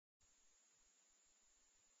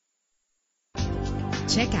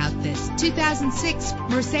Check out this 2006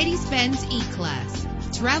 Mercedes-Benz E-Class.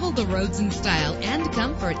 Travel the roads in style and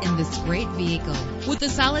comfort in this great vehicle with a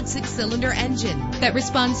solid 6-cylinder engine that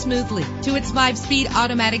responds smoothly to its 5-speed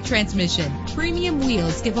automatic transmission. Premium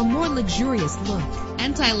wheels give a more luxurious look.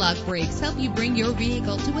 Anti-lock brakes help you bring your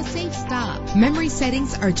vehicle to a safe stop. Memory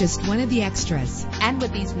settings are just one of the extras. And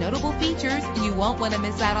with these notable features, you won't want to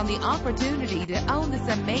miss out on the opportunity to own this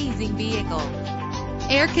amazing vehicle.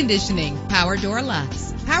 Air conditioning, power door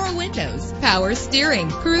locks, power windows, power steering,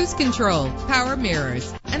 cruise control, power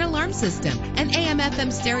mirrors, an alarm system, an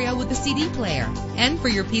AM/FM stereo with a CD player. And for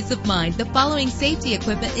your peace of mind, the following safety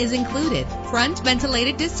equipment is included: front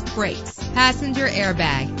ventilated disc brakes, passenger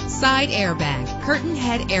airbag, side airbag, curtain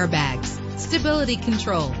head airbags, stability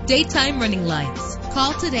control, daytime running lights.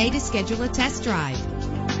 Call today to schedule a test drive.